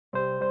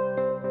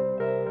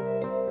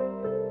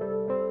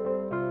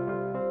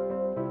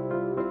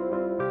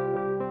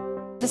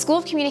The School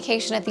of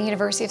Communication at the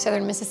University of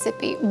Southern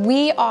Mississippi,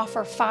 we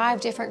offer 5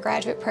 different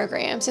graduate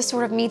programs to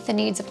sort of meet the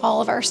needs of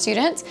all of our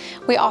students.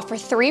 We offer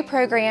 3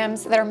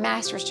 programs that are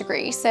master's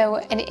degrees, so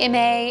an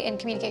MA in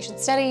Communication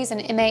Studies,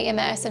 an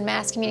MA/MS in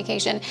Mass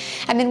Communication,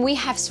 and then we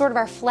have sort of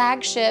our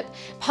flagship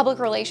Public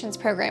Relations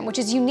program, which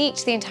is unique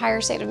to the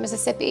entire state of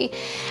Mississippi.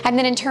 And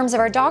then in terms of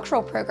our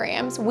doctoral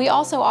programs, we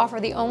also offer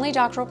the only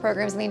doctoral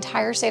programs in the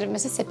entire state of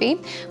Mississippi,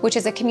 which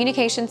is a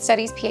Communication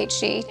Studies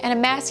PhD and a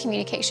Mass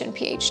Communication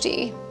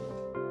PhD.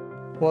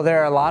 Well,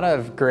 there are a lot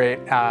of great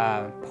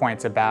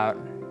points about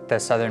the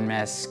Southern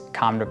Miss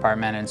Comm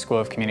Department and School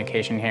of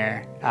Communication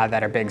here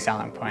that are big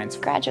selling points.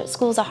 Graduate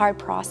school is a hard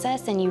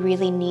process, and you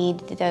really need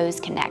those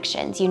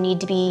connections. You need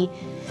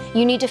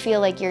to feel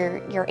like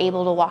you're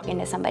able to walk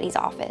into somebody's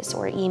office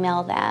or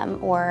email them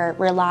or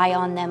rely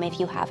on them if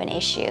you have an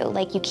issue.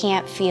 Like, you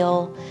can't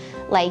feel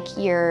like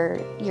you're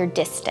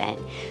distant.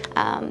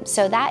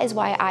 So that is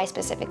why I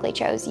specifically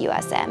chose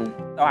USM.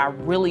 I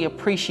really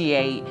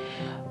appreciate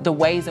the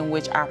ways in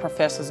which our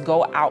professors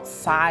go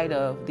outside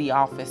of the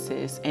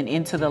offices and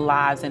into the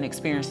lives and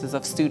experiences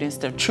of students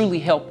to truly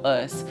help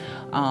us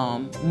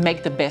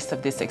make the best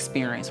of this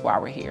experience while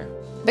we're here.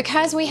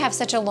 Because we have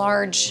such a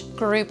large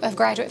group of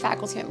graduate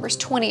faculty members,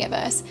 20 of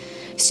us,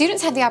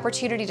 students have the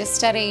opportunity to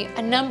study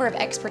a number of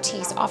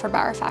expertise offered by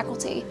our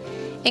faculty,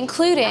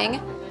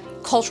 including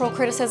cultural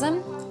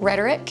criticism,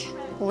 rhetoric,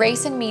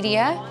 race and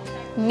media,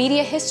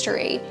 media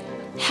history,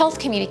 health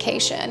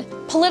communication,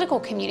 political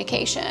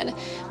communication,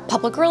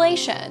 public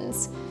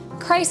relations,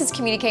 crisis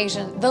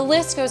communication. The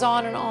list goes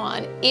on and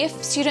on.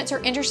 If students are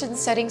interested in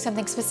studying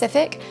something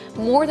specific,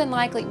 more than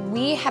likely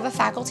we have a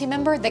faculty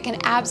member that can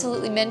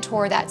absolutely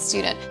mentor that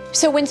student.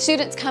 So when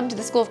students come to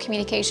the School of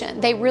Communication,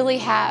 they really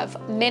have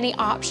many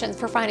options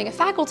for finding a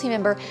faculty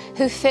member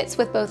who fits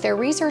with both their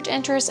research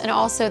interests and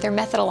also their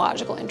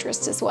methodological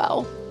interests as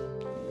well.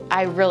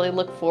 I really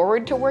look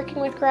forward to working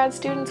with grad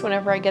students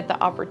whenever I get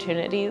the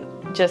opportunity.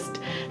 Just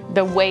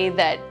the way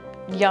that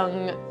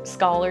young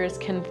scholars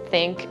can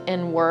think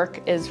and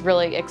work is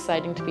really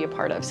exciting to be a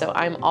part of. So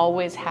I'm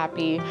always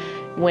happy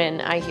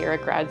when I hear a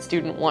grad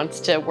student wants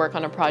to work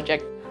on a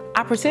project.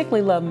 I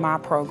particularly love my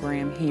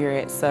program here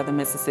at Southern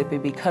Mississippi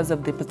because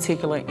of the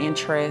particular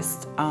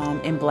interest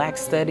in Black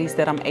studies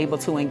that I'm able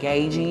to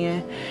engage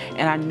in.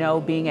 And I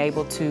know being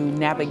able to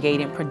navigate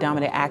in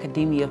predominant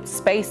academia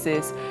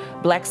spaces,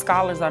 Black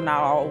scholars are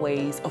not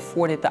always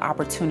afforded the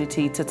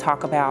opportunity to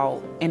talk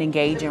about and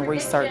engage in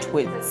research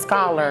with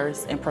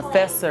scholars and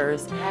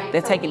professors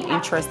that take an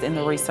interest in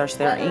the research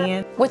they're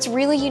in. What's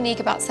really unique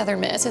about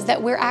Southern Miss is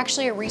that we're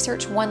actually a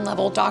Research 1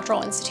 level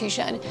doctoral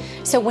institution.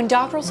 So when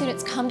doctoral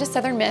students come to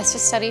Southern Miss to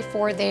study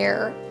for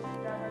their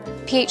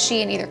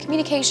PhD in either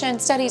communication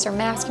studies or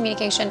mass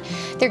communication,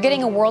 they're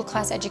getting a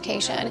world-class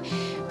education.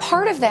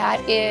 Part of that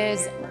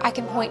is I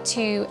can point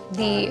to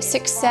the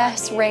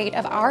success rate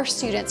of our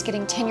students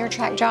getting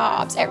tenure-track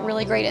jobs at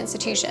really great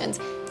institutions.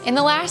 In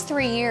the last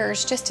 3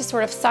 years, just to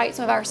sort of cite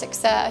some of our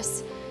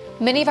success,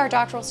 many of our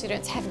doctoral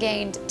students have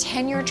gained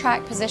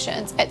tenure-track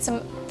positions at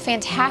some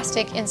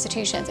fantastic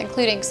institutions,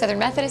 including Southern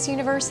Methodist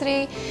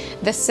University,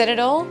 the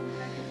Citadel,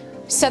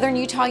 Southern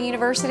Utah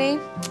University,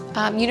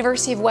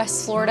 University of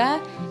West Florida,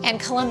 and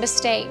Columbus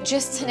State,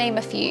 just to name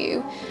a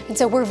few. And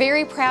so we're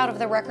very proud of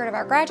the record of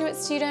our graduate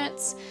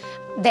students.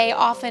 They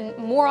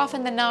more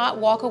often than not,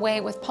 walk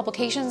away with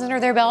publications under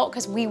their belt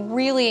because we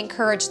really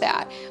encourage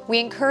that. We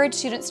encourage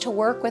students to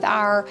work with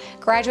our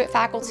graduate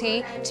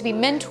faculty to be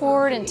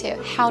mentored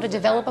into how to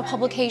develop a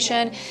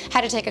publication,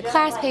 how to take a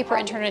class paper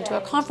and turn it into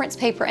a conference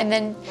paper, and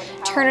then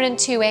turn it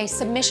into a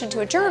submission to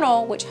a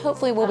journal, which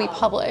hopefully will be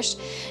published.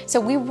 So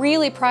we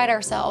really pride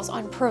ourselves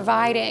on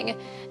providing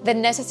the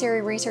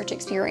necessary research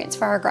experience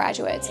for our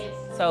graduates.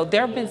 So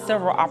there have been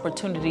several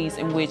opportunities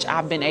in which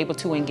I've been able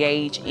to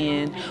engage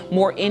in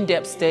more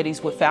in-depth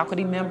studies with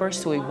faculty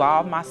members to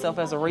evolve myself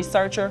as a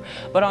researcher.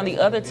 But on the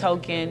other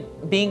token,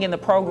 being in the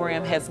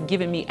program has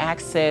given me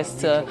access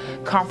to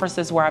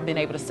conferences where I've been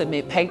able to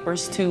submit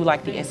papers to,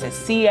 like the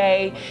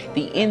SSCA,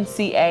 the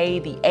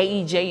NCA, the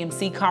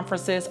AEJMC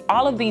conferences,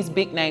 all of these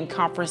big name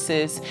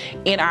conferences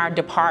in our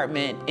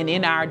department and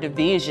in our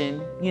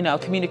division, you know,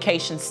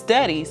 communication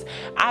studies.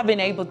 I've been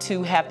able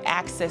to have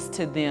access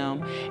to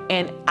them,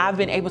 and I've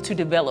been able to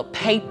develop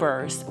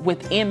papers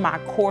within my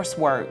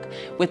coursework,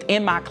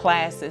 within my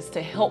classes,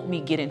 to help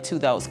me get into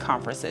those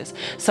conferences.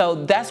 So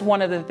that's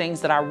one of the things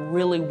that I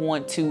really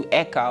want to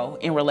echo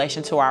in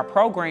relation to our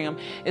program,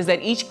 is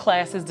that each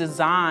class is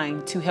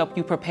designed to help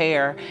you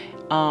prepare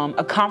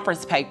a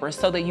conference paper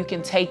so that you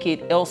can take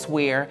it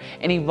elsewhere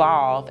and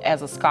evolve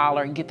as a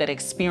scholar and get that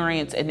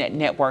experience and that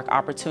network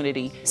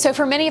opportunity. So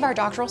for many of our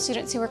doctoral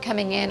students who are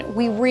coming in,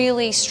 we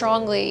really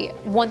strongly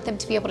want them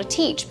to be able to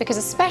teach, because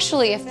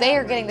especially if they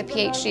are getting the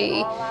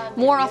PhD,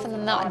 more often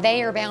than not,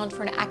 they are bound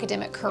for an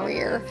academic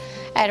career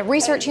at a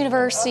research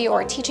university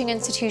or a teaching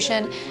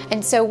institution.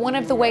 And so one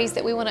of the ways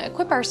that we want to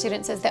equip our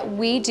students is that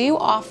we do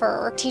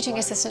offer teaching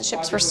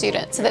assistantships for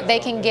students so that they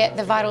can get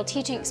the vital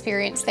teaching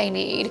experience they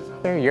need.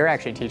 You're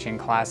actually teaching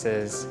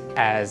classes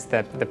as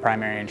the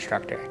primary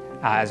instructor.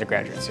 as a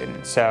graduate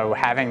student. So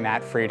having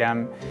that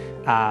freedom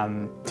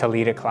to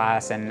lead a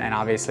class, and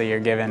obviously you're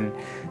given,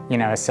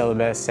 a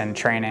syllabus and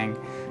training,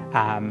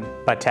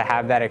 but to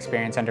have that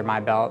experience under my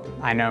belt,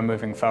 I know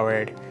moving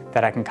forward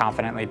that I can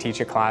confidently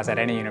teach a class at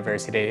any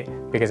university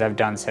because I've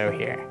done so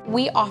here.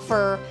 We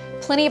offer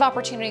plenty of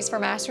opportunities for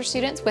master's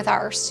students with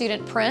our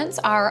student prints,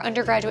 our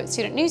undergraduate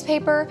student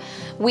newspaper.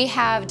 We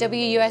have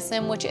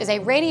USM, which is a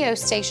radio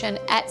station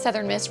at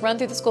Southern Miss run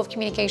through the School of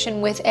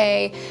Communication with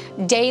a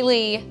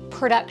daily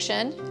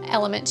production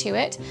element to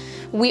it.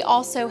 We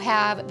also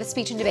have the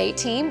speech and debate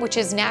team, which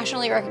is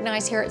nationally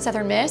recognized here at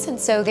Southern Miss, and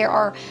so there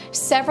are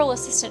several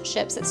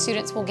assistantships that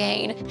students will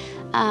gain.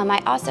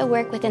 I also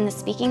work within the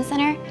Speaking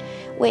Center,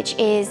 which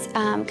is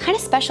kind of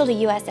special to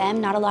USM.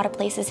 Not a lot of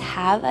places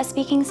have a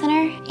Speaking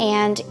Center,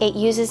 and it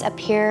uses a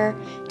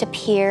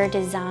peer-to-peer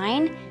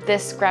design.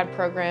 This grad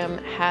program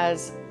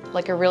has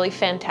like a really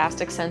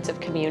fantastic sense of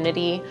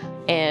community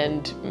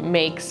and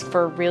makes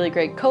for really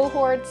great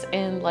cohorts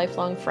and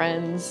lifelong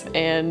friends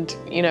and,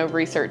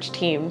 research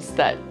teams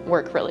that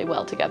work really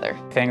well together.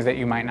 Things that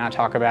you might not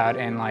talk about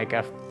in like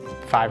a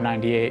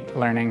 598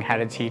 learning how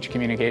to teach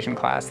communication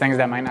class, things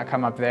that might not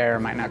come up there or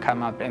might not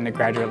come up in the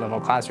graduate level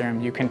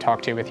classroom, you can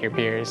talk to with your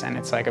peers, and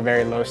it's like a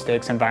very low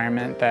stakes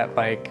environment that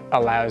like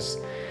allows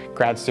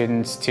grad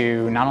students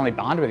to not only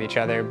bond with each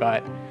other,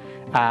 but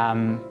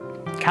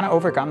kind of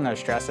overcome those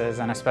stresses,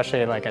 and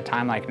especially like a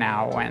time like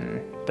now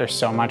when there's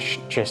so much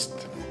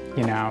just,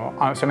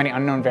 so many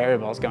unknown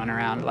variables going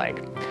around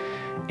like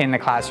in the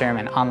classroom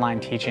and online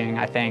teaching.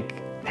 I think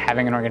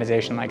having an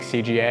organization like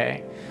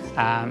CGA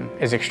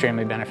is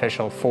extremely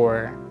beneficial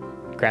for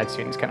grad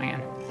students coming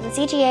in. The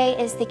CGA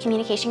is the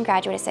Communication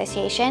Graduate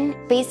Association.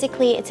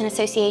 Basically, it's an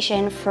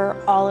association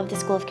for all of the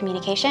School of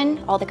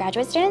Communication, all the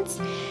graduate students.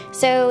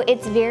 So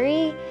it's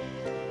very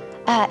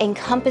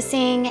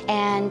encompassing,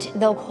 and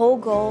the whole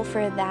goal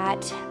for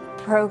that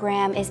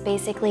program is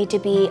basically to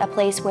be a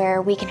place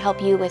where we can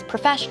help you with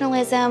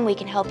professionalism, we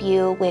can help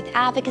you with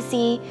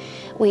advocacy.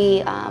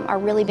 We are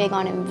really big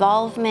on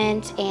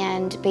involvement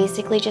and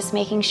basically just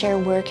making sure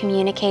we're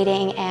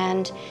communicating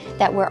and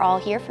that we're all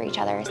here for each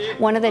other.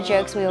 One of the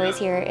jokes we always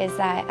hear is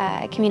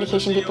that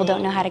communication people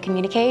don't know how to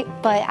communicate,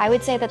 but I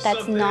would say that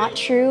that's not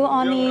true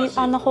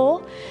on the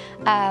whole.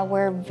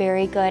 We're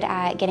very good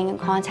at getting in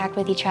contact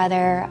with each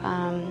other,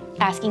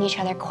 asking each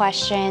other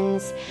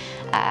questions.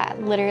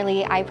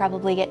 Literally, I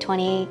probably get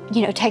 20,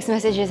 text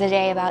messages a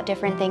day about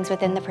different things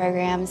within the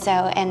program. So,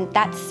 and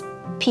that's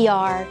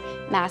PR,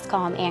 mass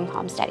comm, and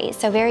comm studies.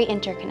 So very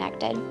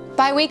interconnected.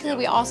 Bi-weekly,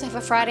 we also have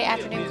a Friday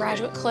afternoon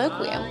graduate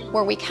colloquium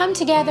where we come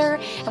together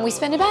and we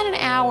spend about an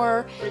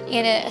hour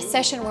in a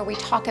session where we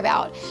talk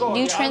about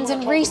new trends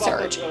in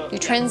research, new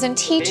trends in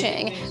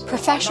teaching,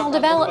 professional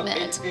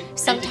development.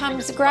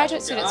 Sometimes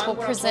graduate students will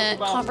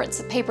present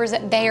conference papers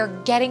that they are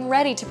getting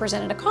ready to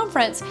present at a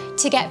conference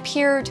to get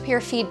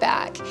peer-to-peer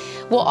feedback.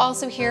 We'll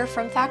also hear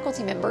from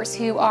faculty members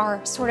who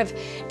are sort of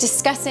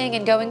discussing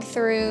and going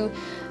through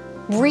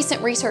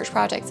recent research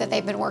projects that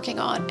they've been working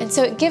on. And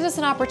so it gives us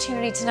an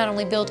opportunity to not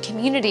only build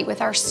community with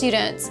our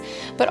students,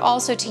 but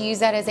also to use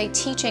that as a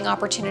teaching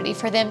opportunity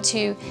for them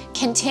to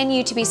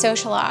continue to be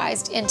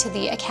socialized into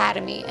the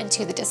academy and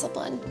to the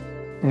discipline.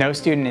 No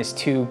student is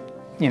too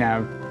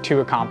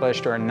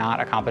accomplished or not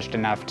accomplished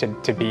enough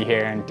to be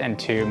here and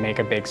to make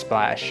a big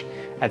splash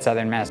at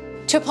Southern Miss.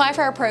 To apply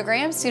for our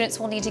program, students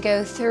will need to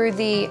go through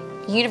the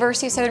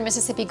University of Southern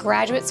Mississippi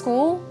Graduate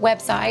School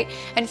website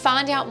and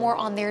find out more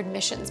on their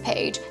admissions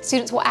page.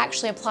 Students will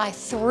actually apply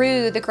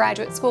through the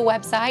graduate school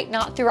website,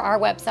 not through our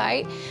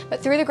website,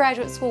 but through the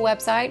graduate school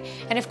website.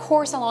 And of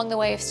course, along the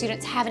way, if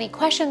students have any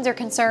questions or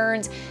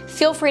concerns,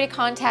 feel free to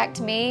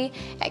contact me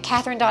at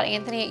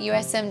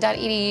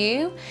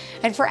catherine.anthony@usm.edu.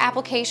 And for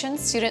applications,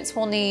 students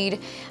will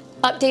need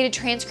updated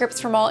transcripts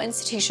from all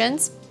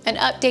institutions, an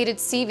updated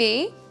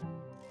CV,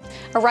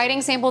 a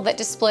writing sample that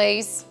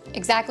displays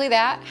exactly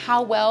that,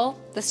 how well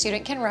the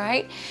student can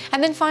write,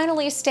 and then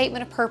finally a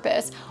statement of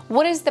purpose.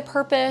 What is the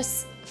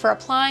purpose for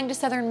applying to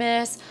Southern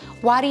Miss?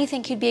 Why do you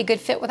think you'd be a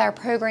good fit with our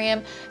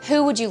program?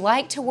 Who would you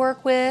like to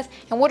work with?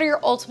 And what are your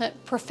ultimate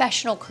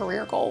professional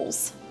career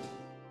goals?